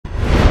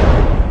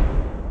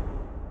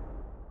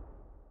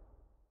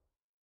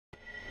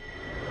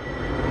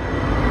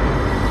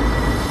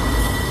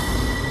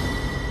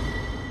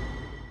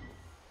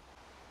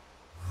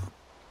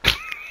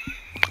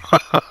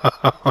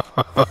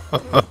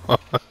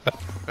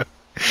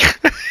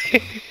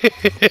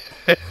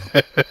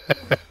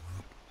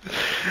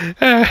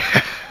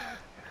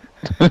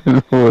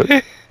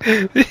What?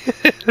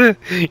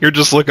 You're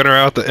just looking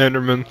around at the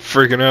Enderman,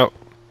 freaking out.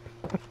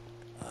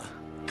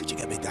 Could you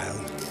get me down?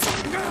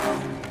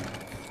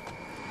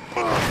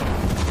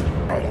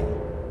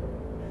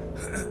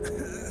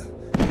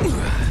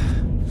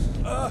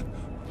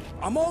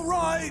 I'm all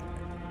right.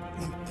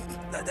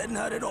 That didn't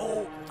hurt at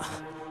all.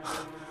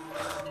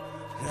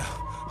 Yeah,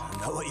 I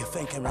know what you're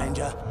thinking,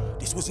 Ranger.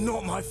 This was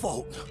not my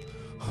fault.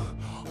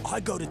 I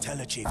go to tell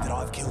the chief that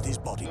I've killed his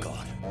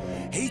bodyguard.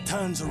 He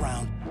turns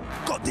around,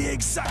 got the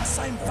exact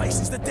same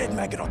face as the dead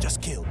maggot I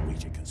just killed.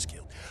 Regica's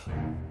killed.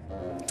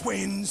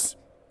 Twins.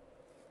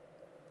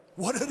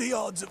 What are the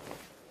odds of...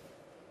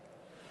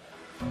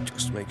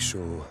 Just make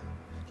sure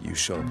you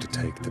show up to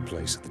take the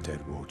place of the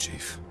dead war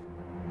chief.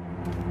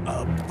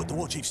 But the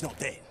war chief's not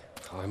dead.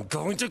 I'm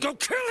going to go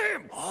kill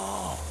him!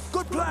 Oh,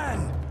 good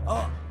plan.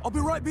 I'll be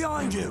right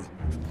behind you.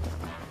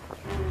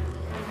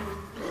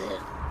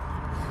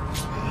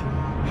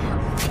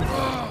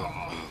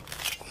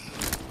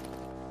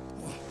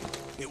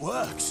 It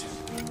works.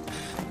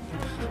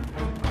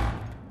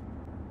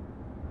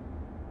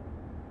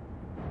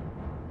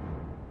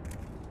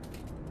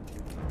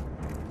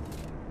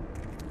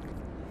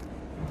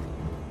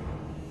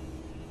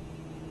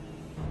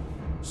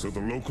 So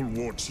the local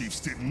war chiefs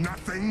did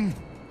nothing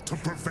to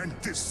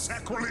prevent this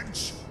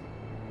sacrilege?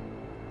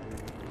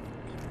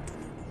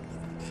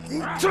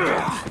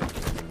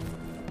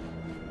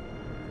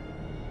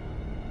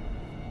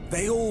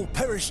 They all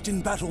perished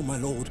in battle, my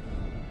lord.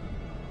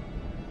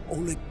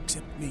 All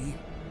except me.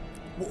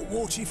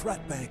 War Chief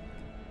Ratbag.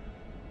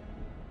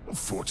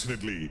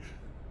 Fortunately,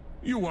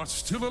 you are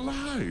still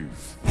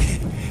alive.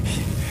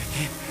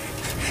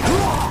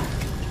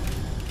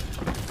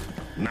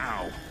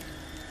 Now,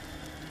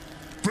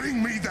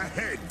 bring me the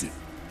head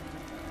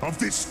of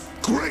this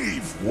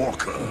grave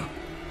walker.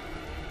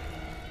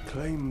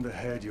 Claim the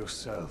head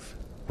yourself.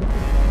 The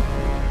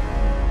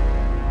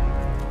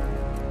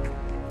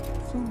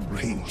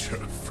ranger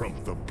from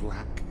the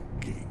Black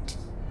Gate.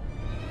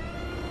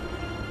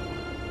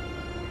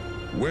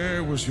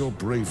 Where was your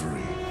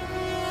bravery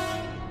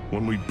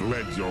when we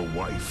bled your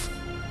wife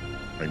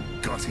and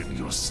gutted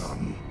your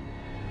son?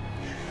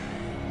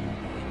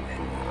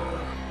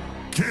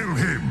 Kill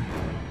him!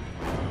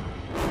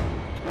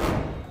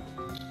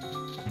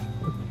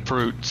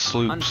 Fruit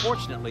sloops.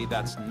 Unfortunately,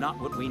 that's not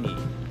what we need.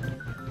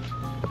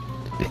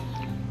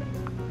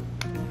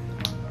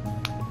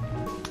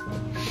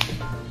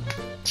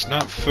 It's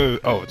not food.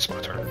 Oh, it's my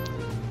turn.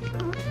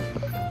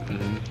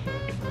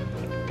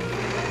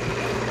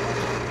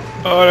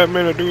 Oh, I didn't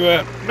mean to do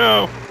that.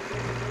 No.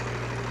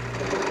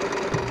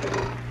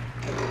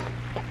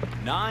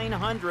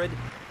 900.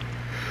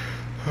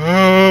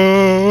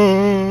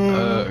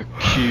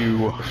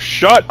 Q.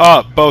 Shut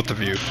up, both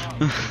of you.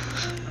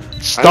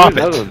 Stop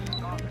it. Alright,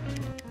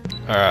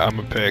 I'm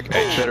gonna pick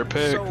H. Better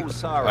pick. So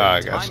sorry.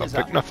 I guess Time I'll is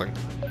pick up. nothing.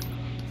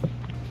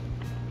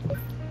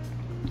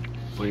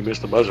 Well, you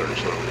missed the buzzer,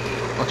 so...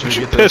 Watch me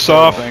You get piss this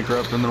off.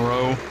 bankrupt in the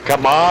row.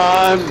 Come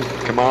on!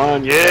 Come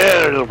on! Yeah,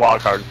 there's a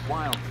wild card.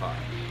 Wild card.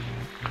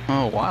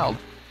 Oh, wild.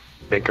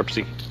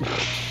 Bankruptcy.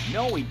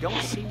 No, we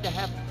don't seem to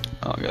have.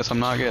 Oh, I guess I'm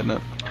not getting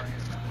it.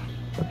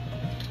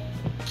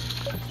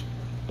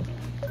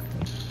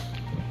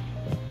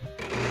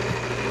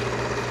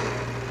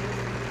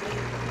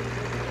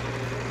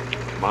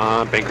 Come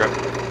on, bankrupt.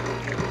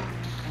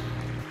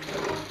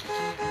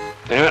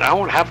 Damn it, I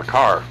won't have a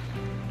car.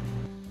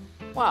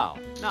 Wow,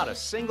 not a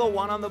single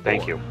one on the board.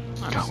 Thank you.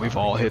 I'm God, we've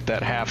sorry. all hit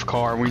that half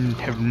car. We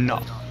have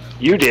not.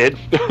 You did.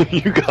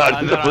 You got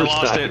And it the then I first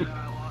lost time.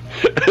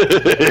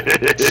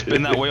 it.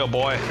 Spin that wheel,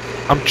 boy.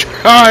 I'm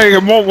trying,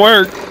 it won't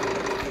work.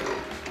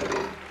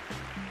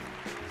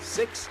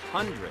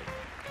 600.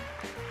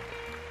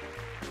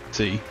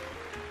 See.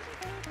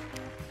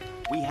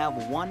 We have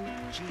 1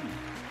 G.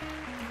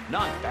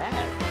 Not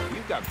bad.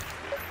 You got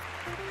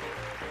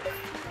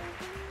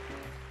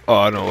Oh,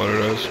 I know what it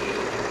is.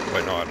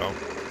 Wait, no, I don't.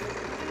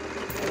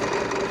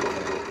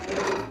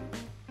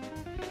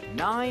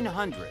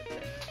 900.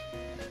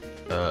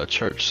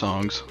 Church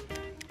songs.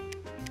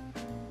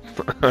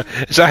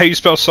 Is that how you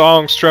spell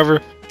songs,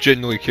 Trevor?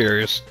 Genuinely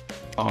curious.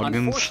 Soggins.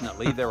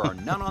 Unfortunately, there are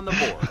none on the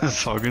board.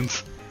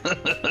 Soggins.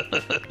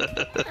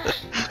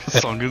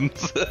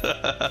 Soggins.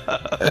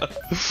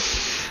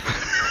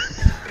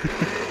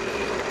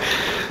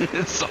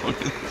 It's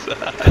Soggins.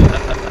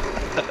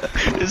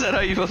 Is that how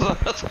you spell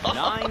songs?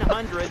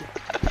 900.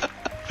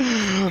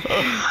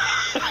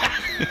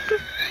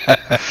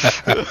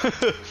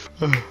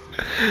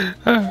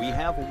 We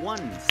have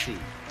 1 C.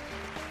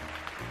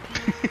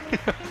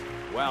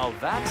 Well,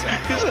 that's a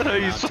Is that how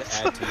you amount to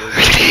spell add to your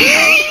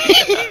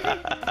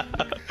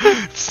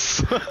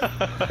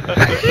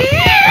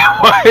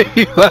Why are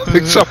you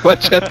laughing so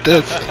much at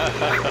this?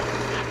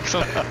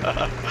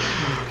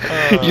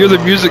 You're the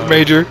music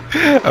major.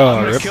 I'm Oh,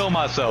 gonna rip. kill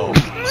myself.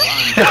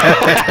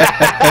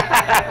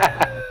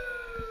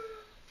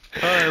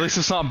 At least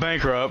it's not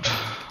bankrupt.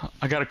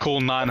 I got a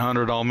cool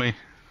 900 on me.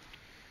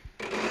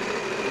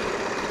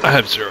 I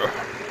have 0.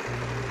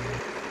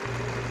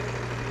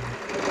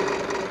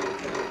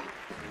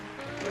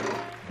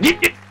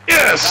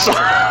 Yes!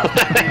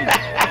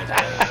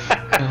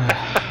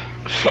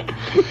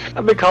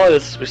 I've been calling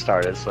this since we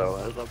started,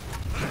 so...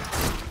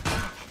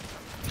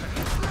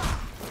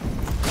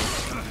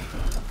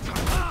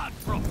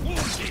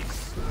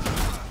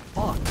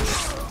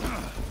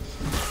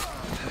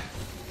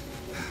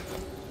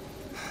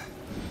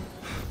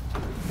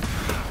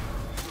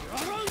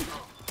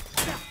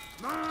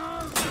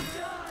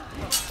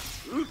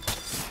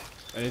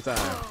 Anytime.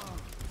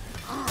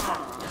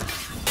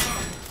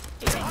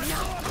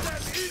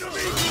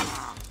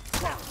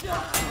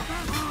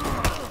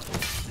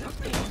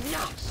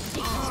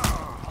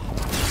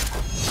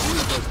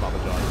 Papa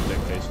John's dick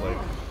tastes like.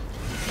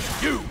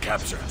 You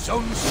capture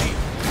Zone C.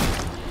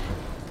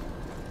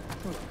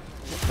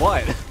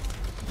 What?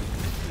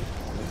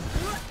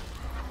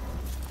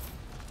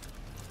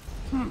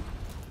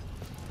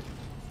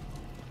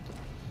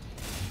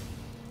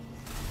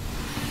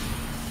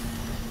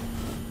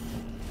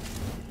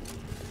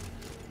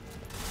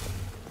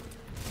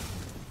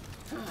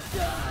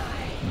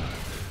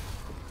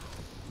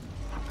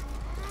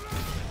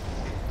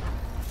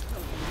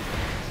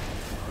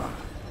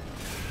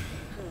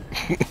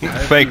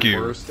 Thank you.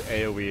 Worst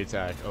AoE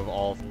attack of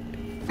all.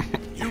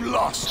 You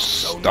lost.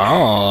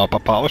 Stop! I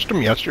polished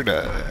them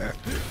yesterday.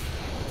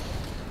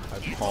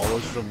 I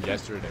polished them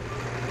yesterday.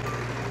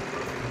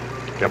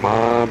 Come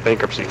on,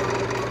 bankruptcy.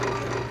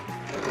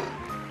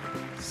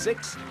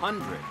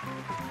 600.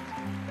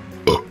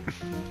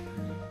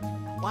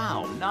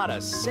 Wow, not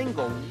a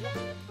single.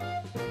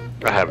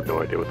 I have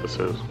no idea what this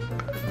is.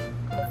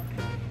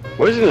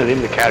 What is it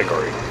in the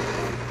category?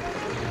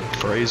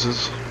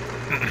 Phrases.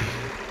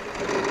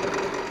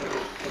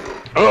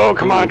 Oh,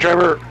 come on,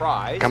 Trevor!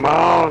 Prize. Come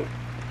on!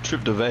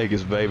 Trip to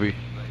Vegas, baby.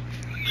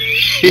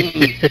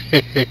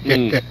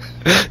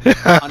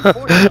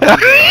 Unfortunately,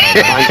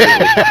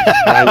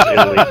 Mine's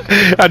Italy.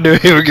 I knew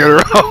he would get it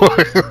wrong.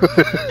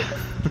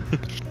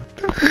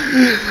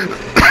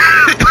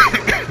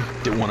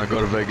 Didn't want to go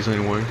to Vegas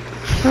anyway.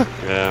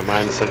 Yeah,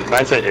 mine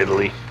said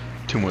Italy.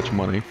 Too much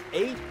money.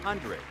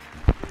 800.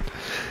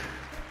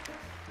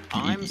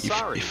 I'm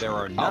sorry, there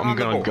are none I'm on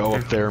the gonna board. go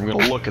up there, I'm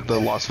gonna look at the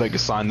Las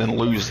Vegas sign, then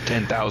lose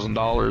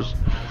 $10,000.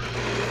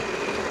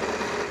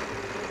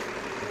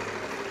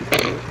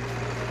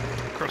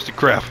 Krusty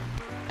Krab.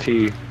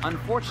 T.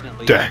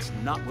 Unfortunately, Dang. that's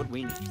not what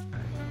we need.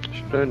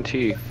 Should done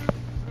T.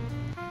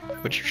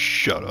 Would you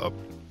shut up?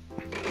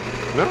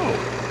 No.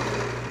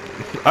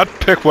 I'd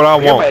pick what I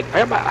want.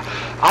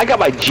 I got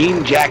my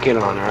jean jacket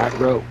on, alright,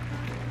 bro?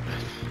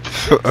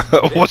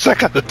 What's that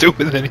got to do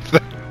with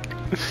anything?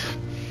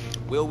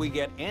 Will we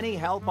get any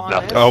help on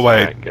Nothing. this? Oh wait,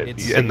 Alright, good.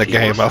 It's in the City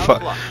game, or I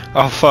thought.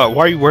 Sunblock.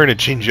 Why are you wearing a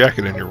jean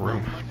jacket in your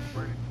room?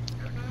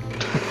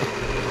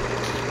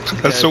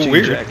 That's so jean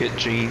weird. Jacket,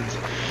 jeans,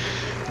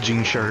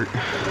 jean shirt.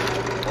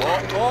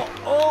 Oh,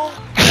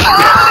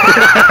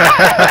 oh,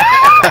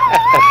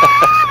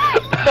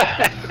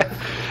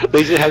 At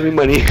least it had me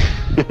money.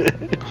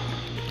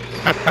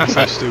 That's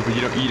so stupid.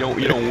 You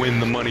don't win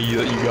the money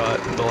that you got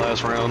the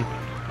last round.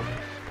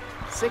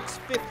 oh.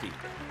 650.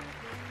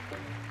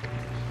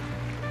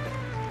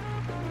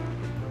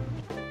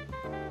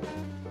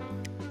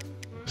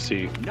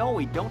 See. No,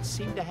 we don't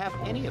seem to have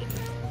any of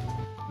them.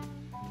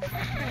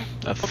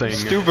 That thing.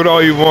 Stupid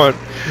all you want,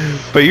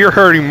 but you're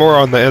hurting more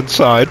on the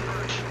inside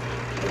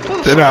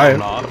than I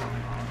I'm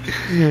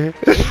am.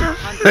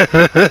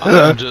 not.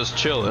 I'm just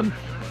chilling.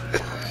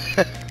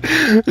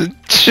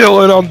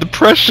 Chilling on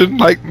depression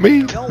like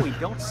me. No, we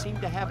don't seem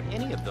to have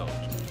any of those.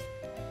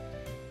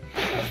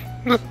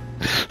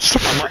 So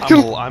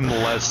freaking- I'm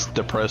less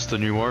depressed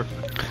than you are.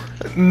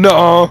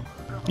 No,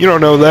 you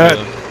don't know that.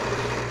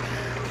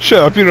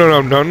 Shut up, you don't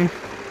know nothing.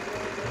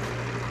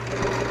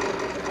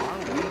 Are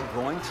we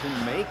going to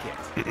make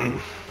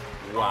it?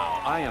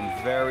 Wow, I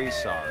am very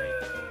sorry.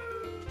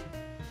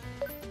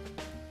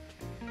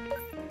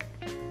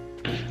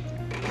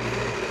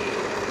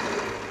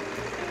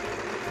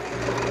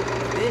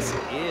 This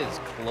is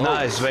close.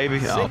 Nice, baby.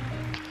 Oh.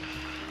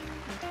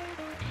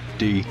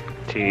 D.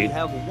 We T.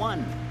 have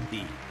one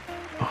D.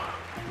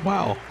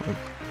 Wow.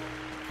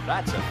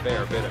 That's a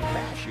fair bit of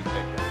cash you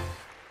picked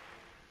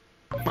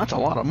up. That's a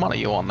lot of money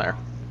you on there.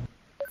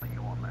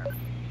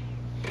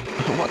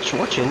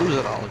 What you lose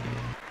it all?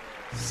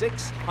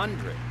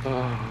 600.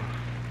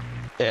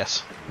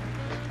 S.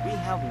 We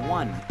have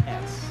one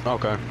S.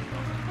 Okay.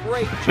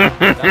 Great job.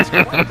 That's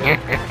quite a bit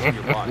of cash in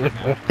your pocket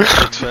now.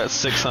 That's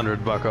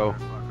 600, bucko.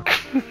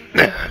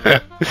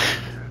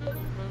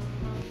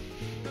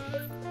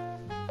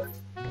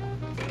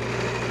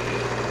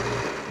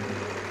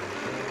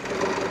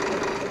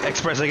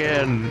 Express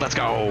again. Let's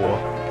go.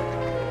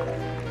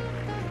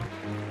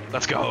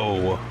 Let's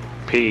go.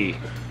 P.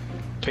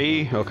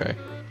 P. Okay.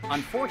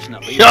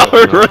 Unfortunately, Y'all are we're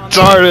on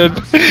the-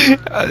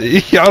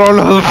 retarded. Y'all don't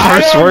know the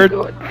first word.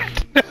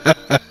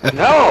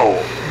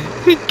 No!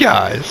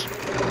 Guys,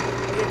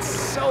 It's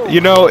so You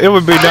know, it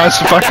would be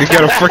nice if I could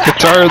get a frickin'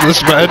 turn in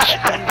this match.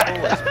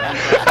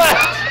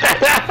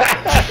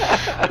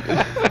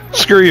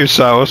 Screw you,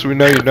 Silas. We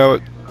know you know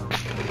it.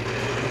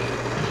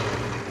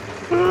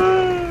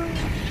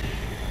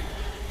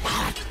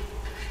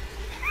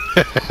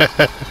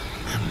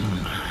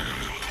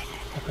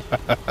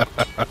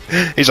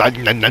 He's like,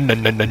 nah, nah, nah,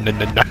 nah, nah,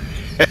 nah, nah.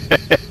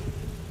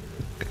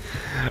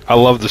 I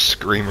love the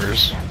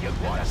screamers.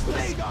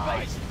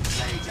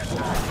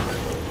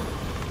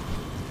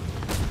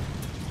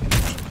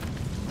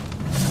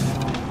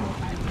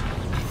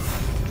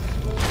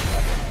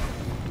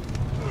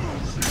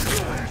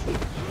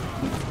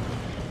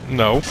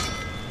 No.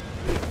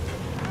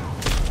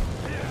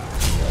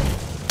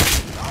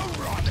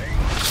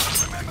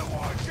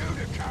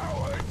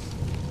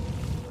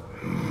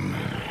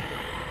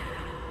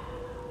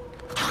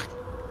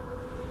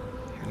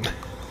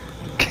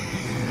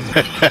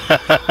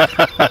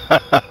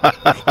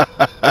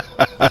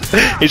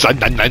 He's like,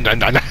 nah, nah, nah,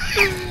 nah, nah.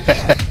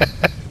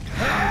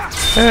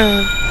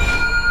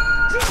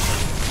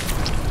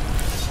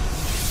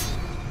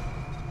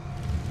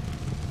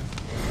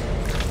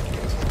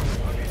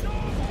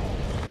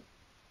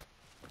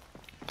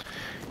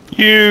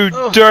 You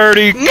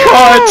dirty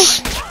cunts!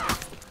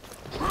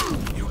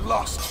 You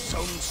lost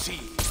Zone C.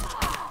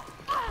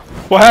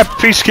 What happened,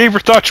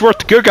 Peacekeeper? Thought you weren't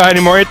the good guy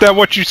anymore. Ain't that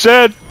what you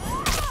said?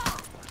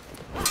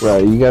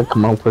 Right, you gotta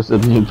come up with some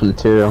new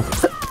material.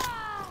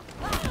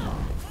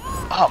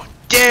 Oh,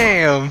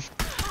 damn!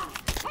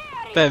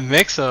 That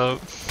mix-up.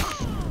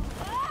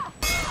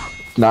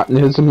 Not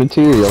new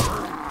material.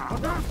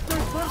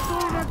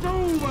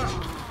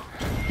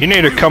 You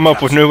need to come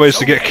up with new ways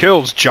to get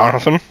kills,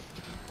 Jonathan.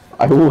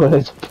 I would.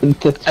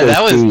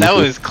 That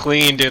was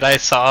clean, dude. I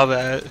saw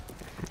that.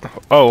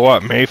 Oh,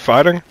 what? Me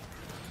fighting?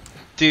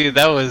 Dude,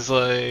 that was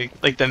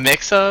like the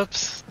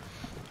mix-ups.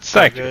 So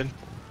Thank good. you.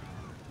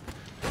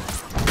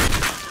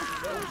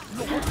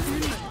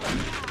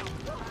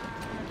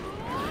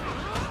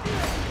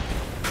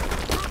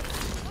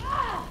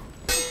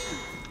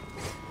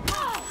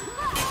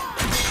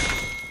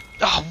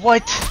 Oh,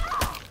 what?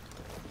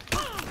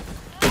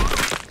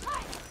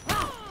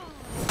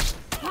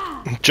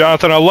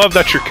 Jonathan, I love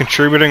that you're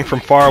contributing from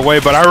far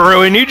away, but I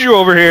really need you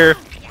over here.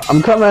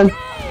 I'm coming.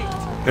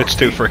 It's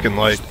too freaking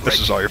late. This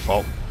is all your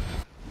fault.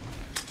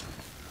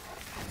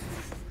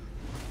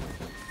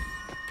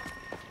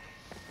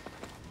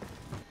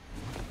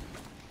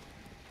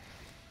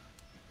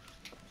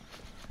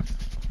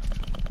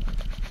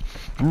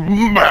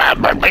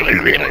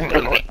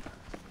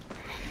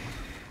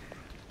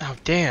 Oh,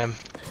 damn.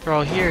 They're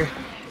all here.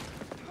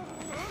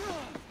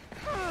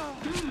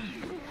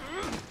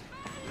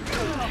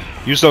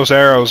 Use those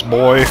arrows,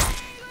 boy.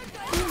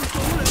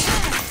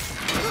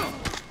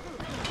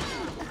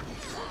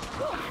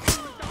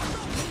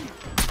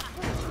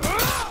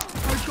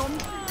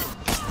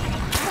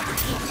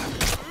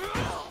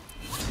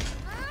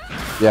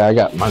 Yeah, I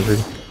got mine.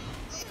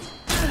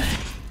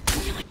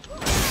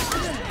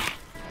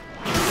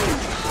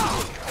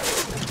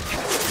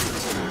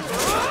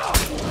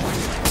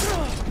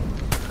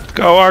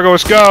 Go,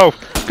 Argos, go!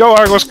 Go,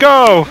 Argos,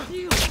 go!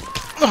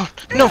 Oh,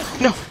 no,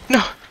 no,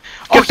 no.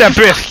 Get that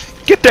Biff!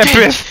 Get that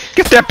Biff!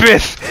 Get that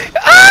Biff!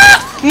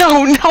 Ah!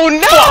 No, no,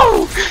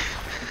 no!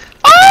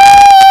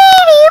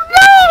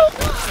 Oh,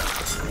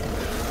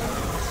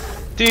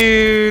 no!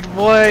 Dude,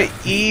 what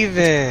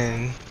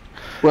even?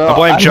 Well, I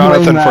blame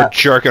Jonathan for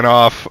jerking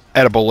off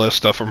at a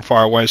ballista from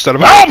far away instead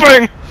of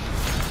helping!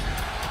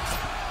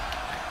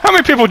 How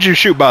many people did you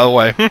shoot, by the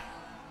way?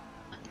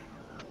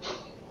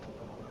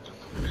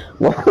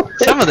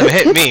 Some of them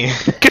hit me.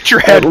 Get your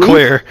head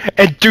clear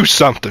and do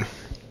something.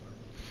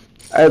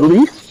 At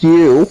least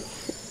you.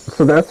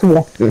 So that's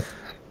one.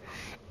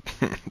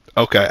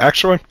 Okay,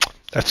 actually,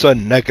 that's a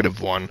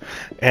negative one.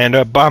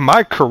 And by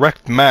my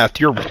correct math,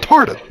 you're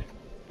retarded.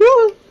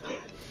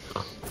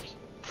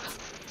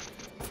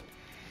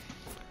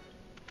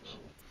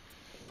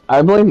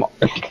 I blame.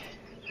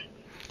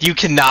 You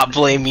cannot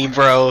blame me,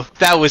 bro.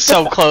 That was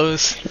so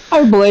close.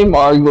 I blame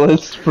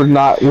Arglist for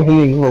not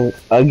winning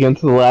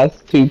against the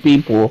last two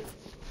people.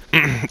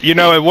 You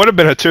know, it would have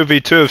been a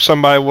 2v2 if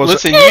somebody was.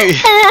 Listen, you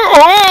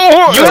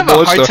have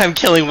a hard time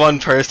killing one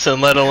person,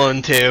 let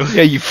alone two.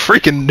 Yeah, you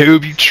freaking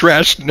noob, you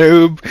trash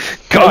noob.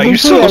 God, you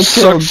so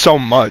suck so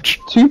much.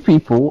 2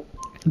 people.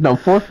 No,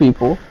 4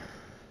 people.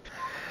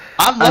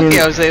 I'm lucky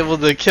I was able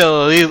to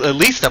kill at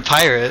least a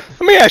pirate.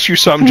 Let me ask you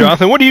something,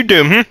 Jonathan. What do you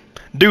do,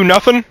 Do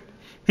nothing?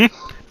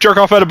 Jerk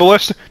off at a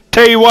ballista?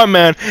 Tell you what,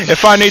 man,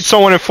 if I need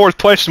someone in 4th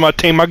place in my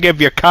team, I'll give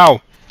you a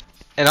cow.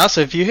 And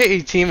also, if you hit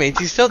your teammates,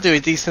 you still do a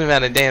decent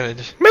amount of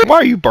damage. Man, why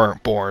are you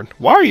burnt born?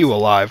 Why are you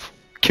alive?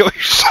 Kill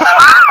yourself.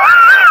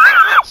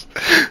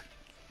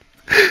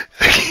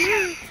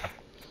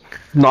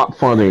 Not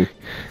funny.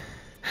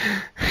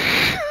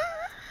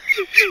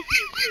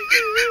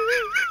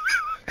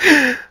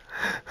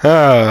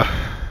 I'm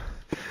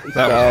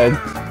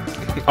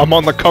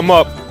on the come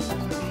up.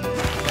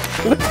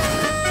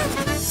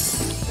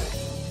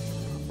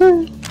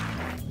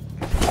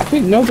 I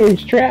think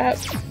nobody's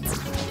trapped.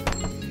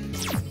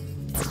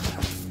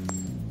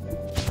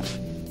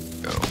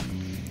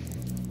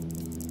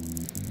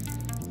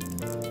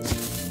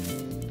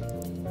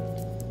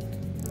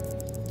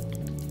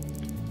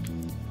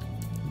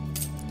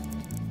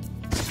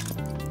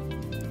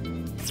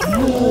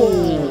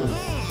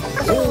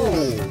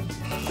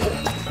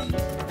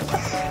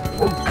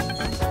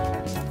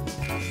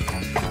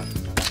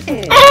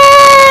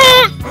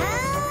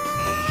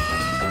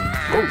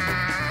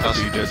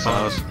 kicks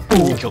on us.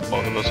 You killed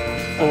both of us.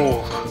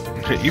 Oh.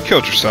 You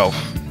killed yourself.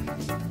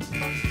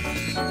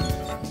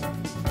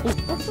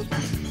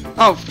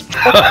 Oh,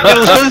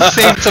 let's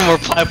save some more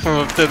platform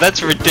up there.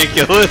 That's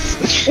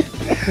ridiculous.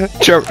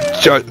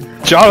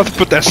 Jonathan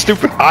put that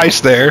stupid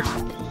ice there.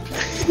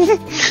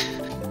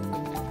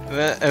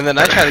 And then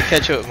I try to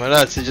catch it with my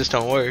nuts, it just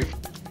don't work.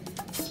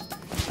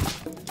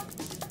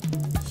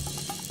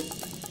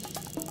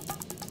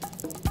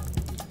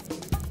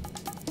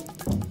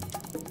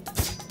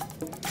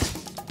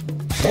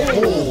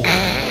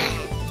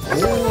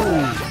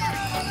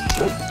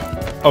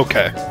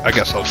 Okay, I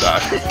guess I'll die.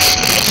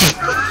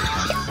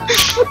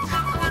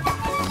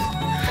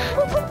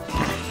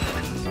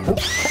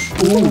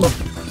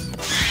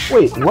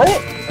 Wait,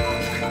 what?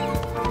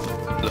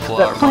 The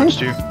flower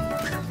punched you.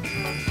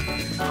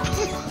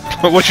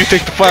 What you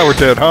think the flower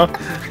did, huh?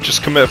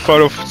 Just commit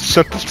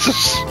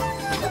photosynthesis?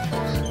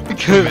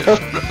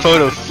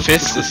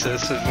 Photosynthesis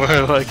is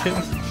more like it.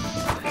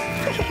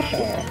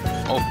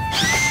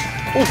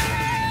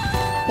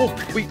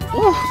 Wait,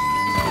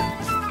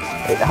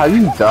 Wait, how do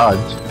you dodge?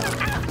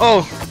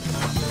 oh!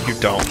 You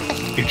don't.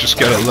 You just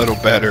get a little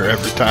better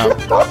every time.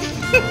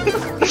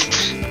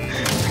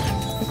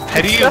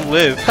 How do you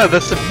live?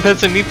 That's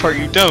the neat part,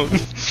 you don't.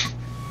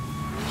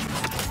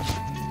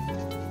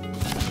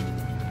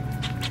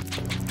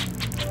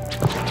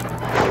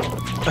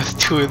 That's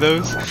 2 of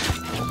those.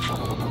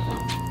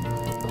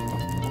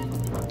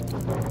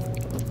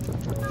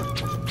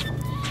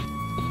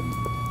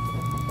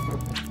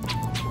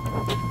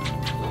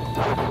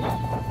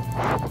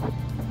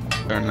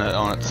 Turn that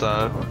on its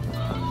side.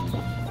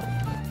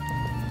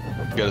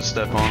 You gotta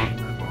step on it.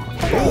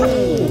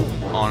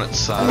 On its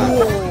side.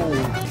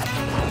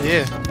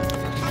 Yeah.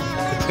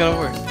 It's gonna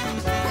work.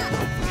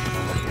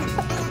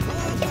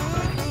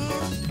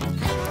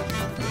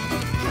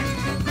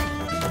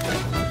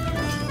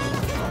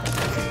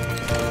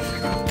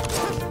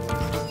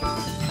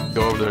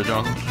 Go over there,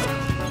 Jonathan.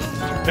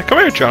 Hey, come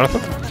here,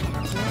 Jonathan.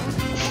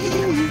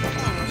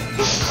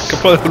 Can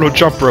play a little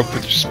jump rope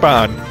with your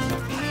spine.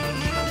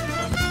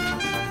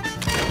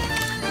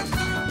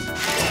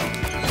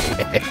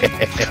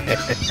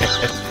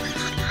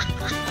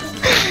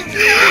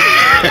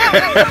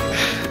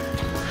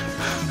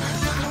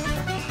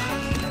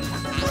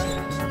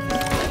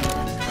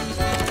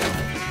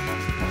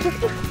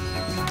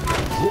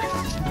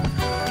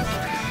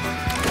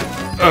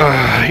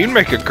 You'd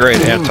make a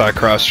great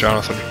anti-cross,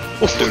 Jonathan,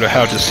 due to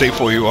how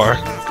deceitful you are.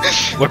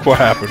 Look what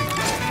happened.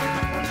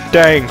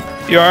 Dang,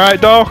 you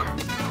alright, dog?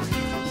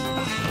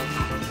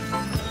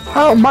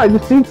 How am I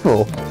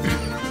deceitful?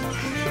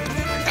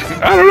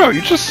 I don't know,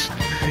 you just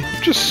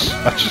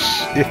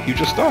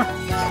are.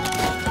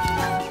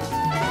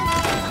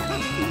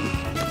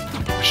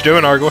 What you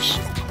doing, Argos?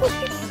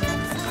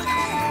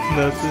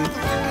 Nothing.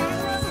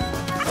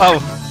 Oh!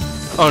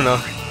 Oh no.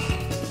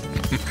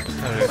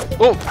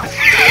 Oh!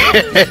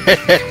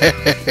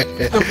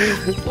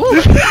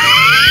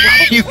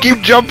 You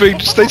keep jumping,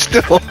 just stay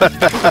still.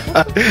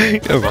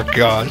 Oh my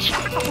gosh.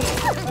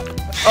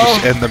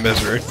 Just end the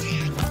misery.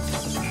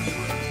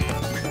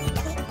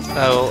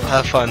 Oh,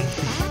 have fun.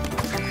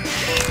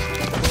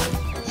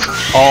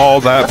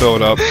 All that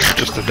build up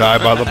just to die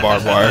by the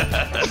barbed wire.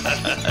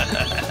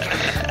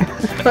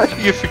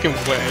 You freaking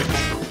whacked.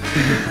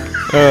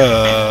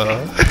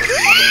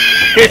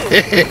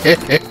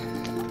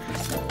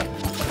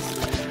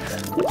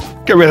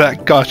 Get rid of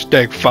that gosh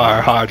dang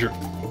fire hydrant.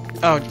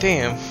 Oh,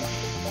 damn.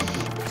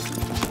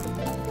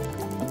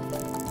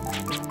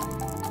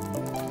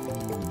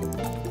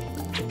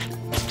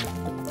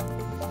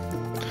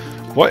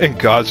 What in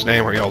God's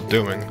name are y'all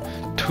doing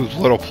to the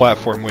little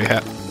platform we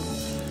have?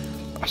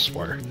 I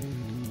swear.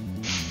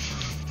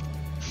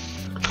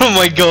 Oh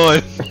my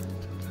god.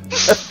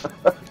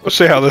 Let's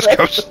see how this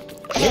goes.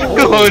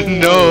 Oh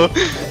no.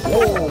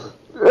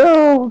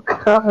 Oh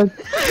god.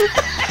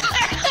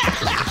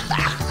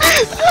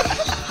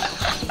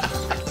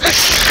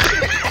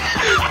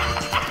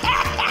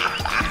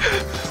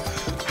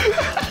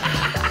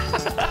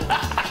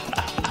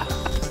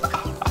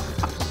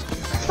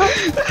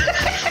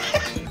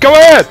 Go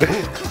ahead!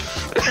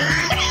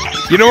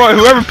 You know what?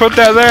 Whoever put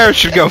that there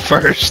should go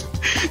first.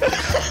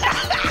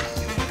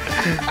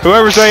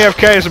 Whoever's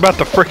AFK is about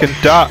to frickin'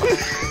 die.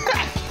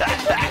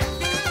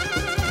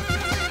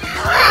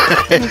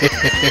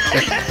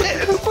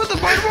 Put the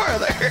barbed wire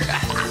there.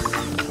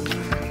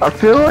 I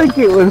feel like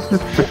it was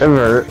just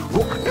Trevor.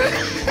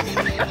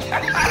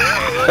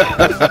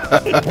 I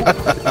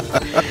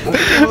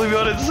can't believe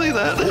y'all didn't see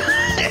that.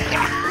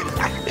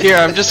 Here,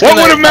 I'm just What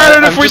gonna. would have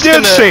mattered if we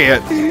did see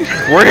it?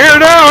 We're here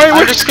now, ain't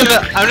we?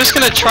 I'm just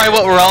gonna try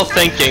what we're all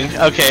thinking.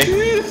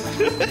 Okay.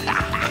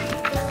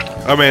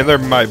 I mean, there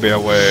might be a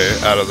way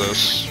out of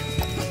this.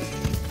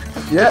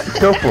 Yeah,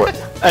 go for it.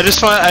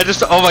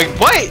 Oh my,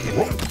 wait!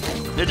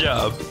 Good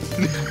job.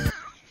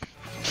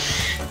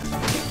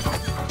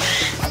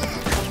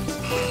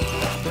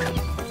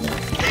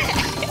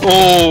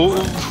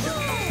 Oh.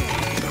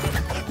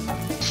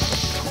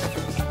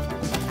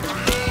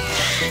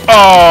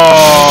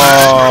 Oh.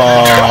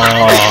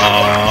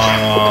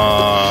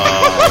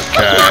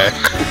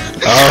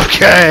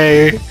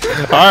 Okay.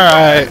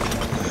 Alright.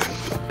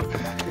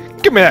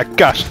 Give me that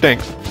gosh dang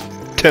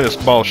tennis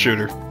ball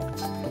shooter.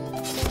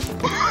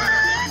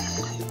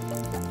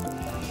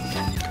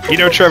 You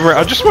know, Trevor,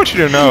 I just want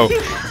you to know,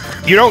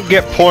 you don't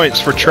get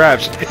points for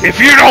traps if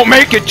you don't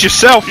make it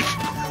yourself.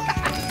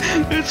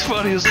 It's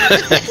funny as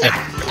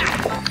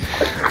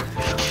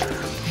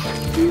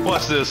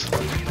Watch this.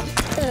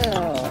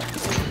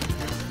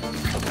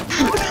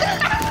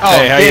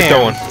 Hey, how you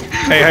doing?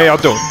 Hey, how y'all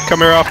doing? Come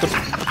here often.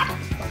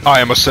 I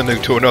am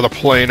ascending to another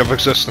plane of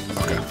existence.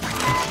 Okay.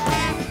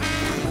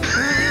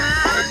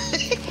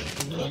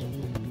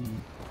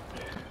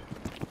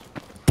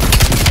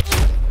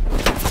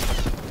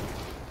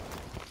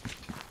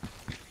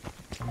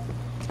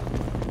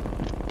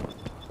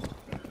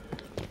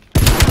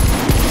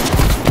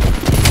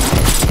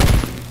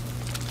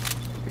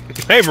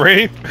 Hey,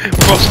 Brady! We're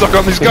both stuck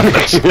on these guns!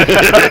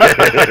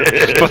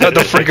 Both had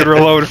to freaking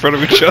reload in front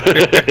of each other.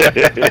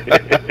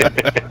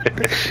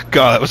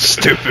 God, that was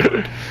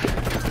stupid.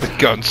 The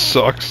gun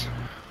sucks.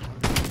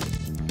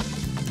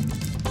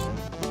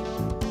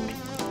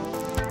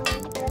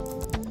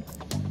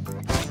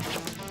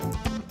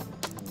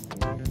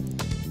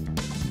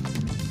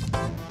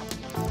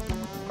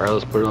 Alright,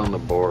 let's put it on the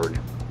board.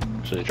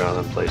 Since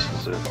Jonathan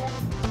places it.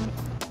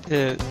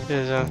 Yeah,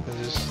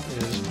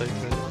 just like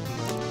that.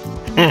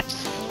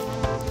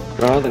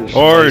 Jonathan, just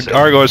Or, place it.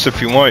 Argos,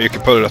 if you want, you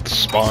can put it at the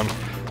spawn.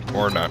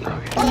 Or not.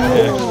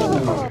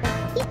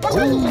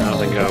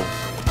 Jonathan, go.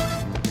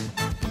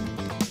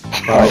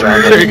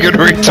 Very good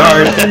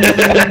retard.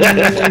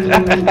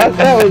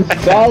 That was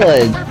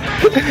solid.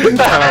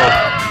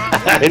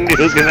 I knew it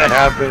was gonna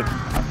happen.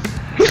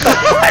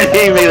 I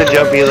didn't make the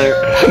jump either.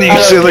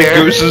 You silly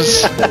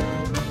gooses.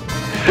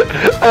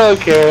 I don't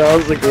care, I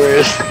was the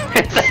worst.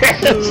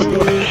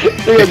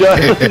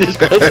 Just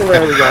put the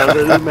around the it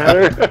doesn't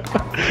matter.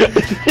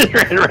 It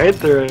ran right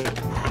through it.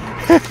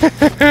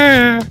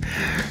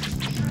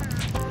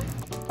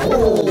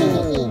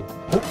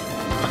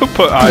 Who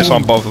put eyes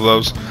on both of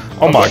those?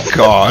 Oh my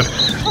god.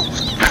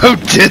 Who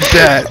did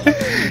that?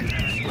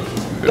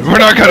 We're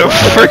not gonna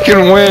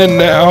freaking win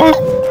now.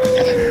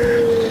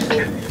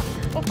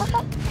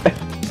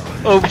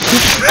 Oh.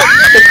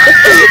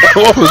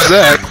 What was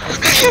that?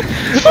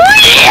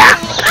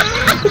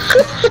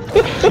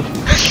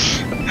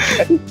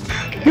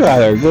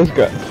 God, our ghost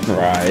got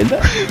fried.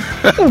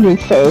 That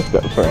makes sense,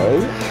 got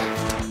fried.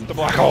 The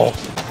black hole.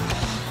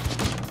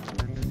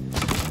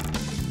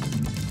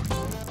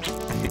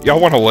 Y'all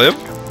wanna live?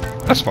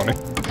 That's funny.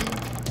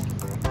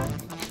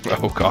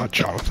 Oh god,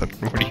 Jonathan,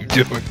 what are you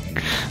doing?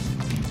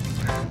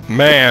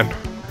 Man.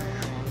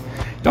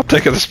 Y'all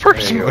taking this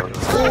personally.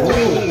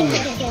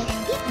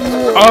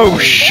 Oh,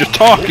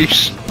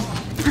 shiitakes.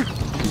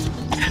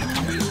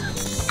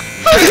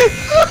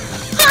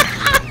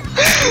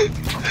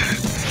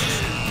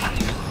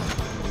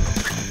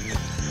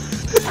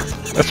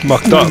 That's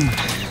mucked up.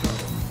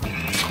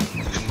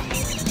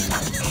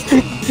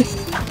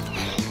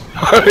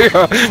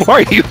 Why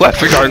are you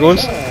laughing,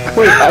 Argos?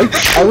 Wait, I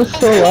was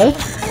still alive?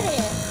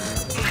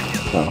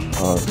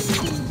 Oh,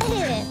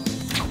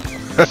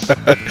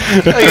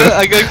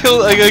 I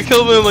got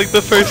killed in like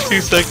the first 2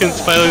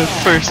 seconds by the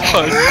first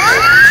punch.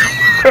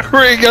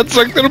 Ray got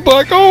sucked in a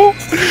black hole.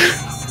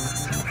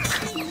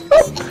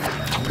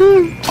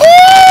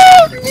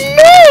 Oh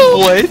no!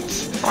 What?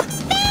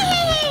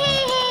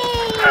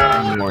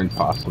 more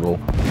impossible.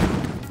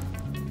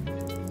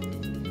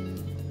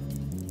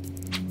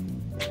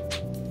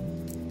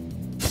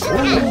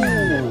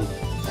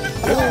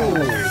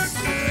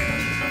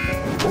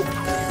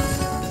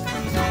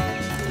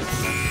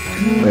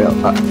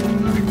 Well,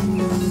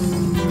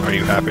 are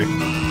you happy?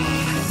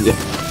 Yeah.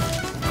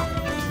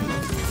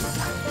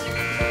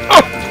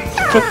 Oh!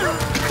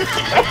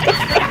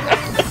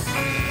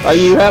 Are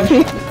you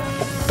happy?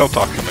 Don't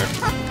talk to me.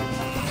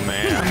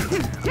 Man.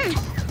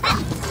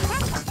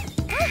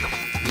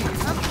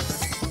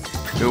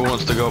 Who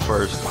wants to go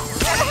first?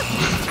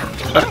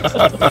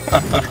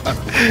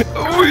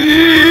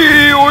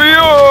 Wee!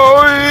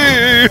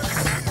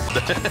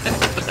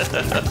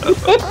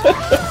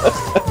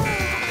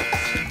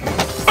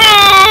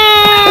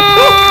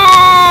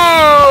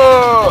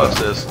 What's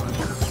this?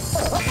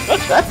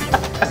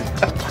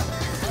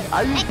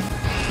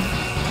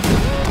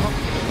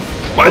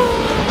 What?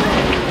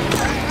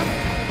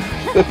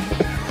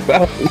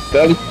 That was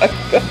done like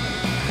that.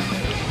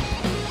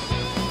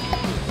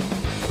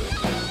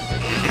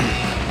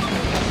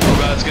 Oh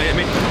god, it's gonna hit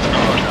me.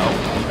 Oh no.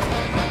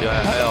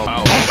 Yeah, hell.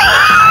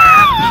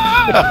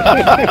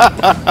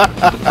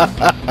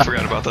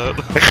 Forgot about that.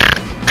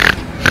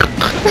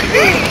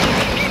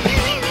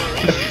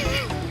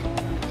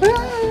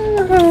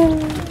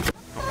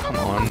 Come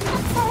on.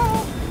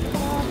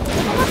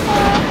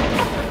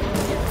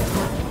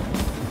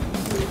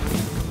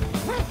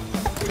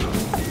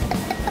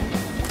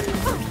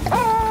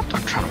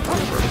 I'm trying to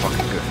wait for a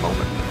fucking good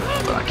moment,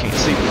 but I can't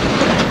see.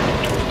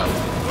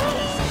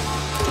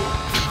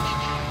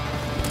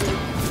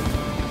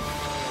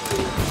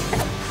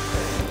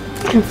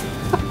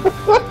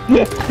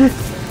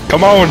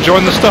 Come on,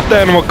 join the stuffed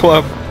animal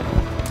club.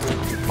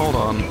 Hold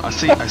on. I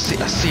see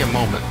a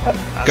moment.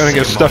 Gonna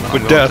get stuffed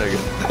with death.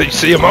 You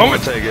see a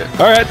moment? Take it.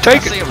 All right,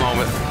 take I see it. a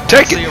moment.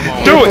 Take it.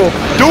 Do it.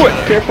 Do it.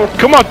 Careful.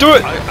 Come on, do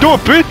it. Do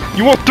it, bitch.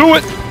 You won't do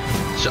it.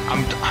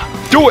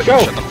 Do it. Go.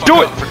 Shut the fuck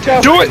Do up for 10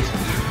 it. Do it.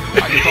 I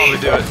can probably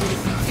do it.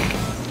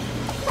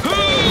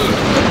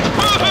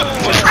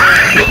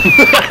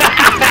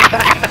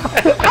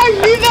 I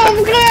knew that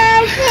was gonna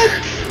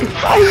happen!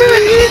 I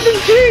knew the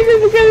tree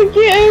was gonna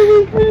get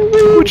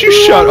everything! Would you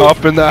shut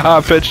up in that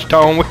high-pitched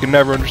tone? We can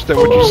never understand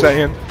what you're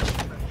saying.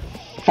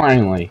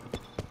 Finally.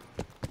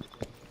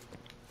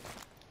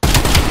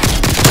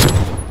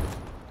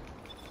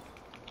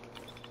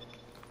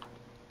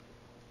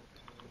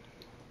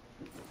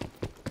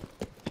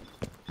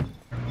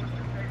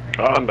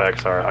 Oh, I'm back.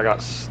 Sorry, I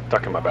got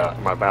stuck in my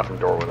bathroom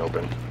door went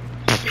open.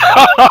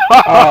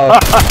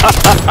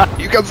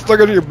 You got stuck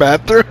in your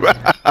bathroom?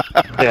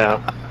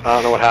 Yeah, I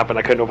don't know what happened.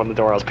 I couldn't open the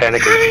door. I was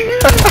panicking.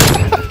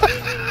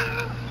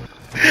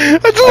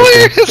 That's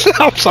hilarious.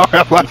 I'm sorry,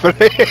 I'm laughing.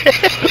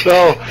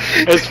 No,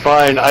 it's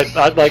fine. I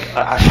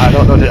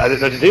don't know. I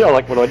didn't know what to do. I'm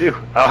like, what do I do?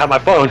 I don't have my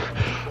phone.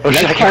 Oh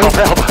shit! I can't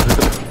call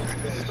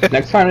help.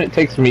 Next time it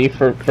takes me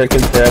for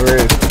freaking forever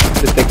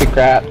to take a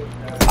crap,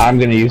 I'm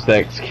gonna use that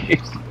excuse.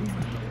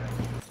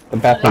 The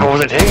bathroom. I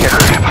wasn't taking a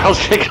crap. I was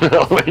taking it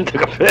over and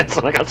took a piss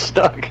and I got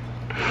stuck.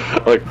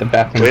 Like, The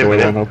bathroom wait a door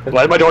minute. won't open.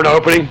 Why is my door not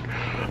opening?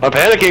 I'm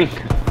panicking.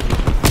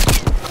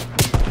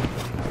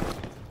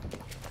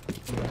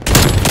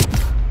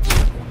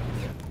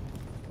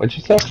 What'd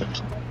you say?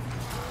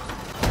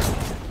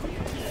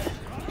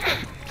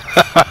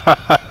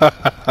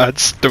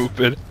 That's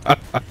stupid.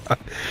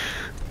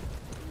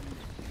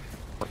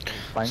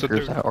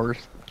 Bankers hours.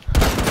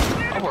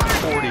 I work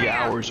 40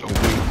 hours a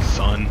week,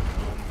 son.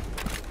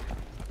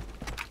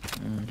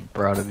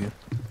 Proud of you.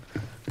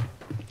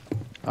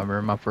 I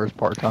remember my first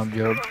part-time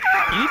job.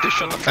 You need to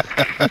shut the fuck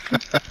up.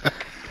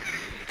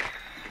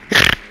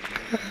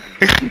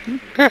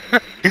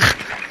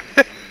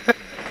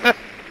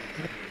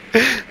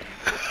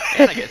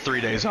 And I get 3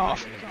 days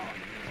off.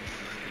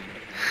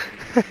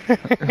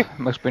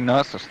 Must be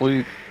nice to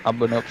sleep. I've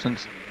been up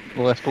since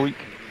last week.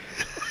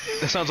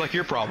 That sounds like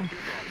your problem.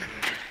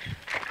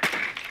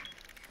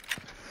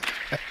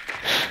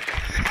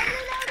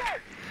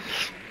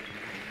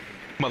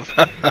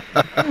 Motherfucker.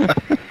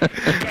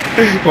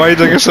 Why are you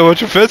taking so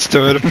much offense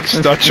to it if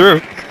it's not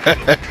true?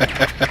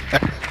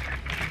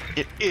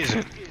 It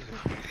isn't.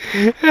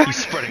 He's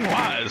spreading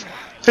lies.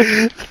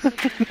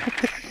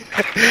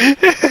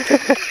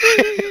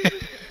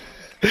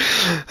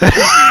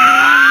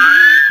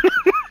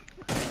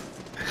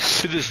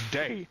 To this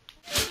day.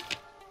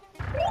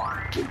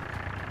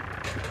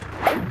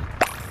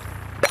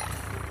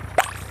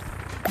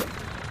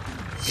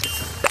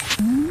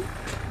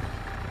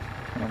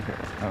 Okay,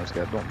 now this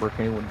guy don't break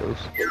any windows.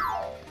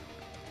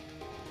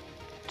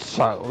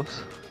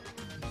 Silos.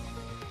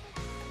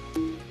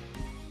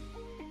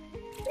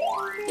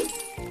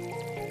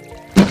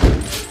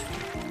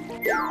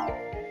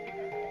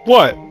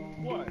 What?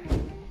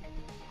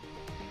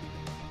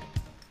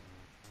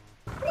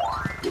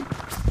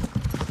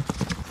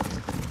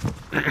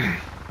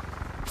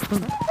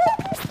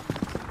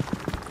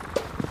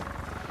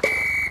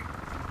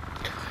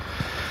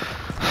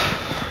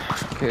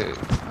 Okay,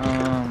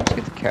 let's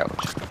get the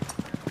couch.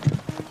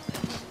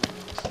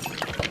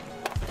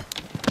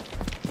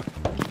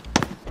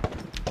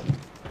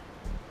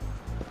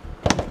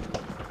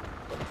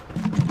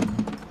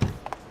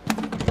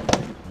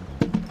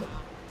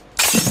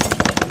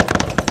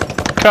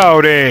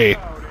 Cody!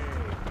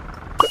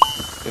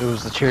 It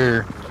was the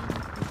chair.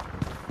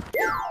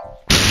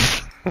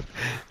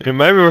 Yeah,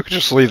 maybe we could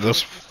just leave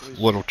this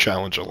little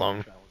challenge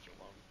alone.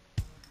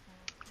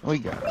 We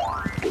got it.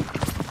 Okay.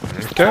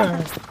 This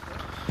chair.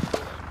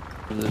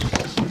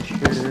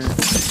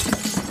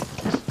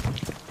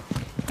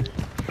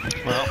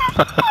 Well.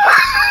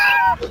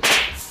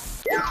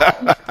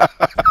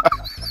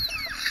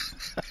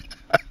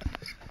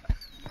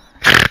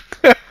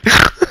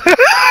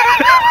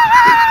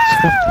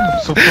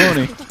 So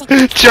funny.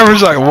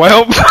 Trevor's like,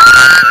 well.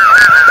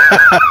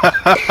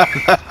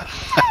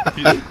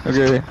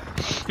 Okay.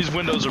 These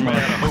windows are made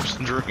out of hopes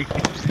and dreams.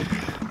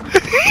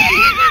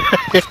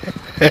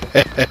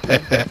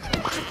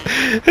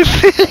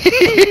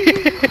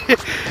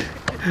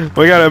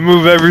 We gotta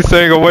move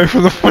everything away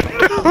from the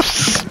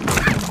windows.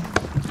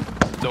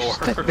 Door.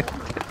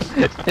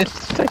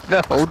 Just take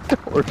the whole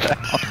door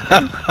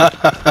down.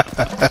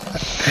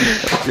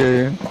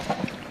 Okay.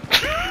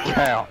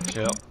 Couch.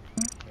 Yep.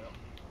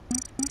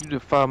 You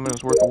did 5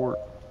 minutes worth of work.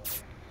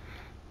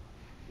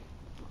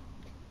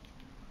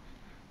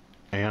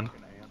 And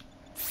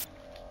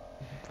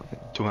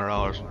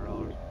 $200.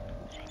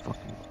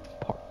 Fucking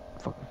part.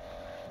 Fucking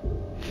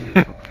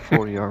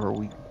 40-hour a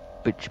week,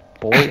 bitch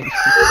boy.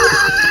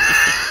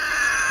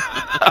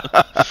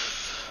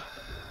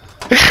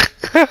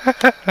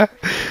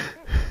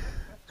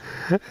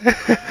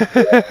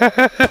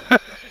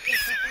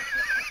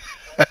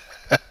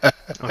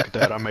 Look at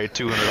that, I'm made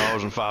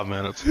 $200 in 5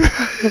 minutes.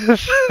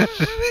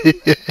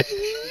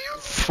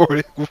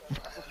 40.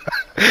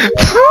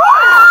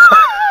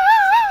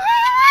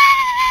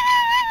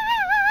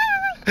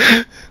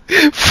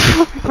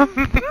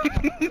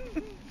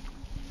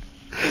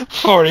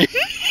 40.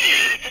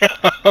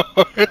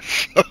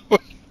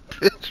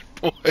 Bitch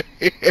boy.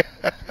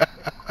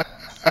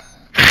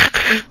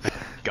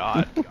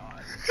 God.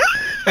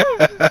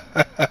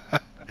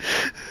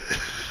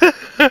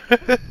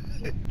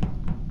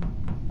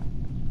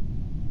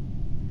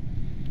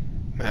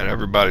 Man,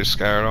 everybody's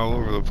scattered all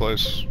over the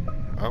place.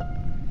 Oh.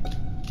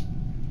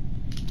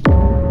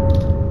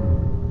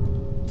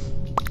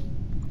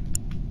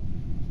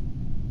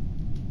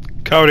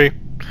 Cody,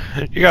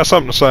 you got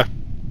something to say?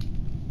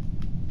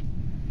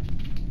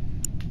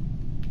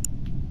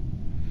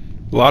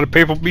 A lot of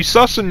people be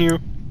sussing you.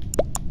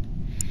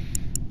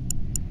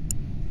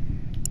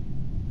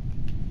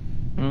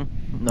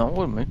 No, it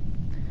wasn't me.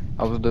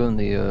 I was doing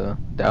the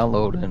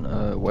downloading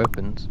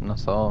weapons, and I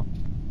saw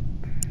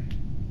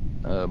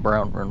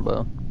Brown run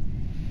by.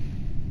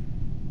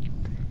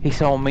 He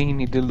saw me and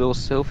he did a little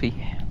selfie.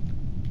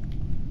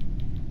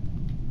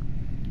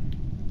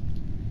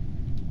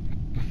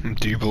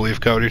 Do you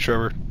believe Cody,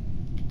 Trevor?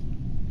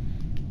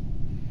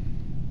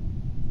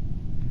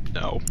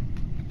 No.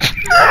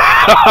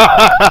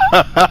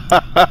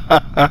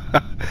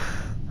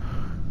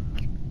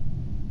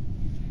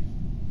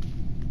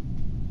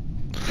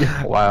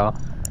 Wow,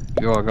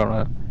 y'all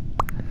gonna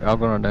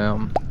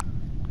damn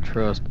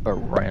trust a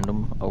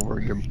random over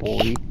your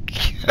boy?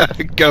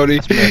 Cody.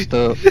 That's messed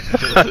up.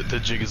 The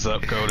jig is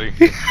up, Cody.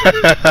 You've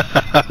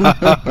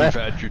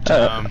had your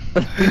time.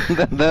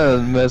 That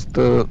is messed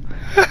up.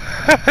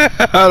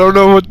 I don't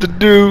know what to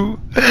do.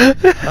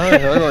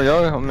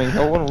 I mean,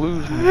 y'all want to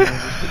lose.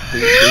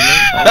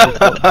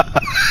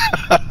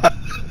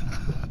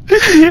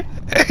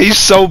 He's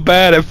so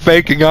bad at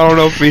faking, I don't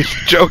know if he's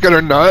joking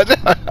or not.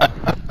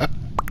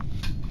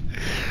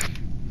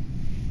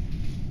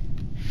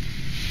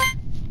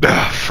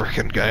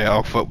 Freaking guy,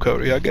 I'll vote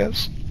Cody, I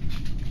guess.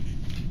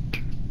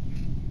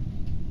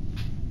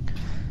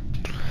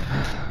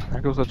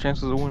 There goes the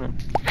chances of winning.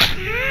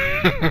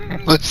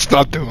 Let's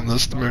stop doing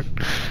this to me.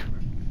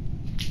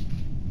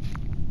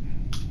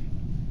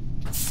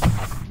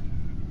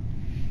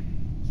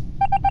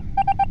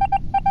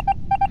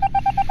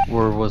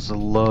 Where was the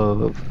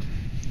love?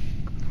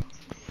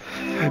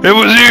 It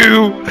was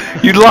you!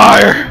 You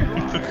liar!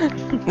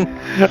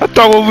 I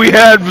thought what we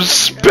had was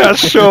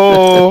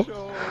special!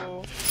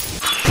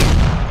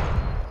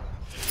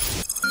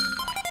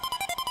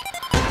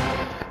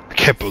 I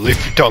can't believe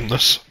you've done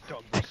this.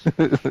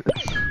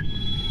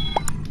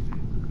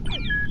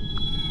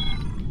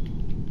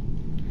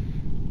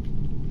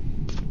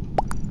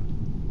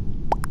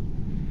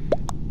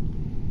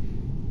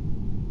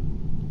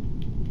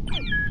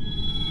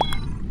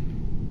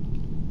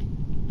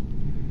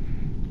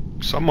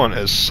 Someone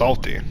is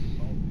salty.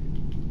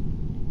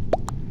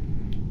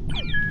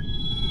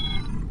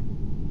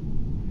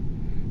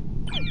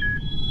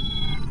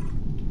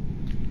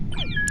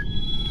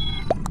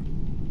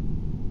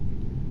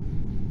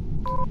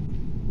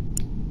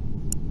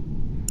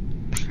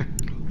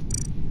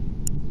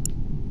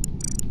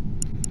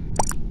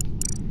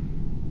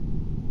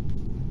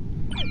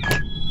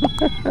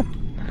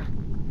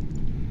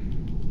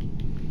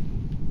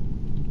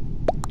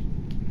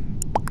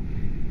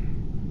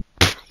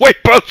 Wait,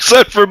 both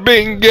set for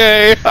being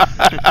gay.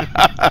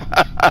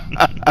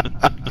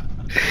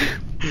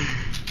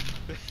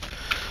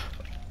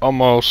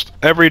 Almost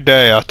every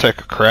day I take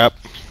a crap.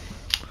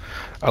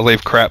 I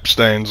leave crap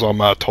stains on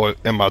my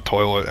in my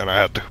toilet, and I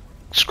have to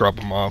scrub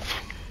them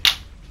off.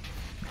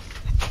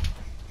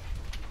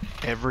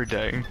 Every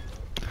day.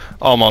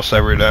 Almost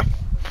every day.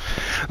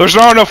 There's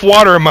not enough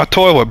water in my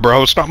toilet,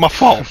 bro. It's not my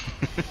fault.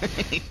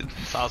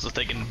 So I was just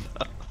thinking.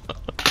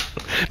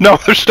 No,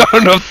 there's not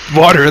enough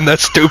water in that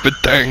stupid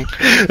thing.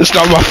 It's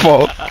not my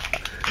fault.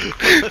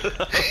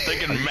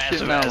 Thinking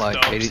massive Not ass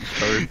like dumps. 8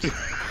 turds.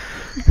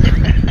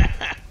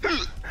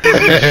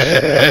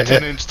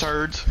 10-inch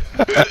turds.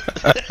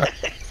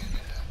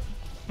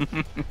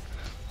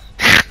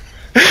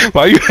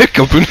 Why are you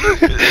hiccuping?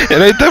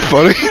 It ain't that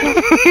funny.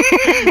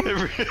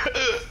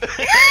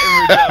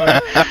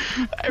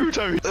 every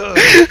time he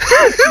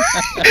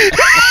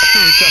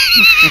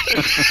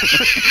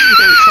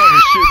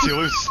shits, he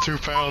loses 2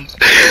 pounds.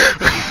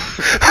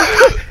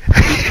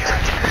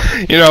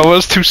 You know, it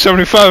was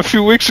 275 a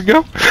few weeks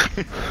ago.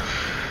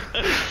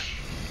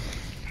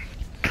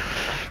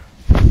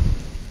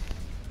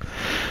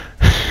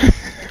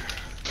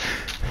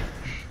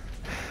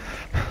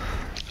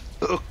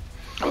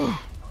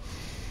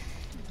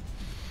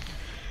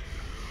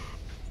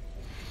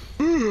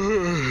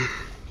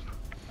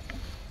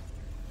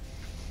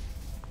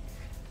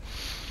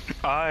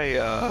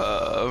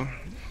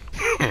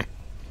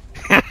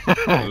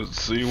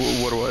 Let's see,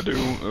 what do I do?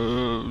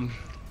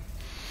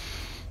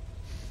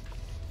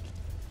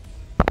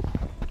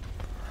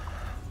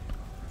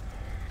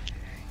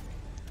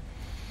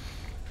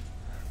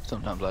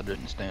 Sometimes I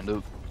didn't stand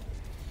up.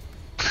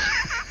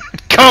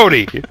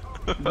 Cody!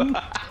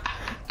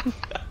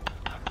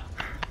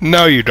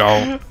 No, you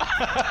don't.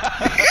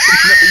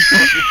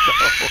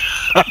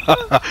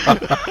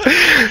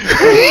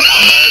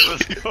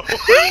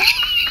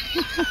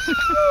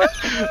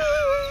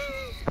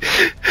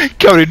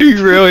 Cody, do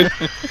you really?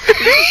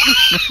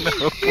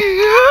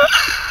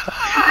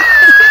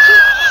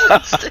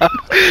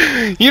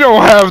 You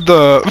don't have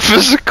the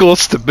physical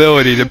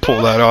stability to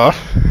pull that off.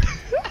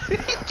 He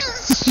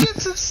just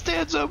shits and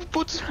stands up and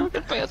puts his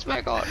fucking pants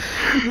back on.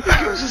 He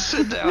goes to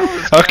sit down on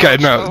his Okay,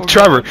 couch. no, Oh,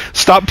 Trevor, God.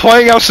 stop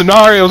playing out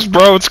scenarios,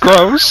 bro. It's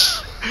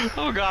gross.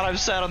 Oh god, I've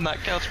sat on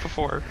that couch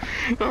before.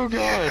 Oh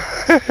god.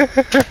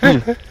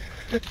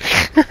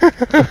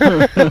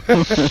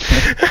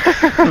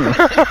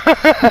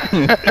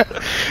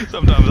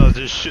 Sometimes I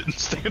just shit and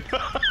stand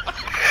up.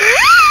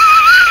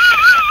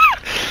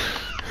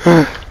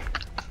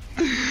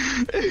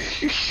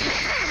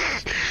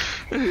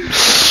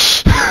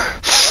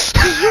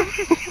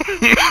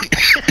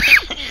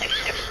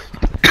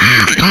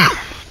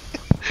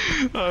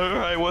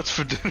 Alright, what's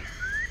for dinner?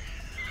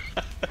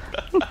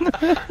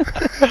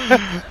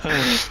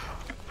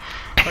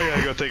 I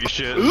gotta go take a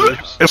shit.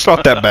 It's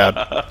not that bad.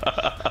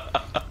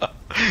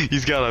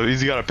 He's got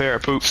a pair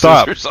of poop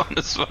Stop. scissors on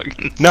his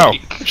fucking No,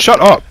 sink. shut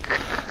up.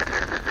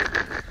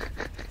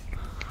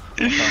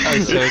 So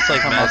it's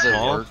like One time I was mass at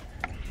ball? work.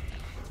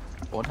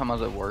 One time I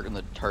was at work and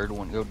the turd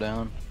wouldn't go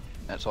down,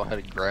 and so I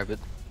had to grab it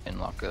and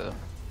like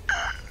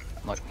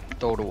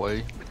throw it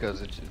away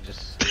because it's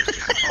just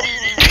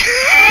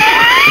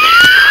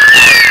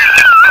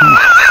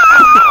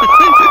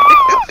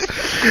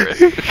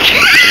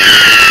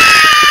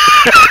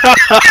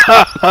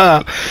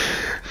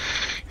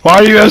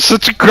Why do you have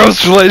such a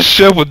gross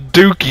relationship with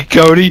Dookie,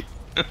 Cody?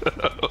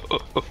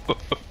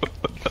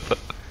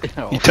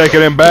 You take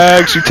it in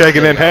bags, you take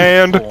it in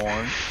hand.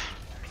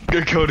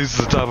 Cody's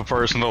the type of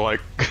person to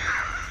like.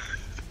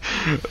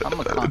 I'm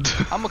a to,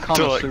 like,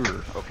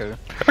 connoisseur, okay?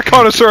 A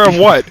connoisseur of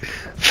what?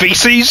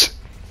 Feces?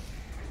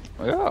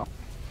 Yeah.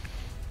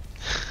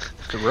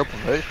 It's a real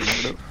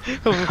profession, you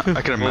know?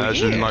 I can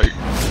imagine like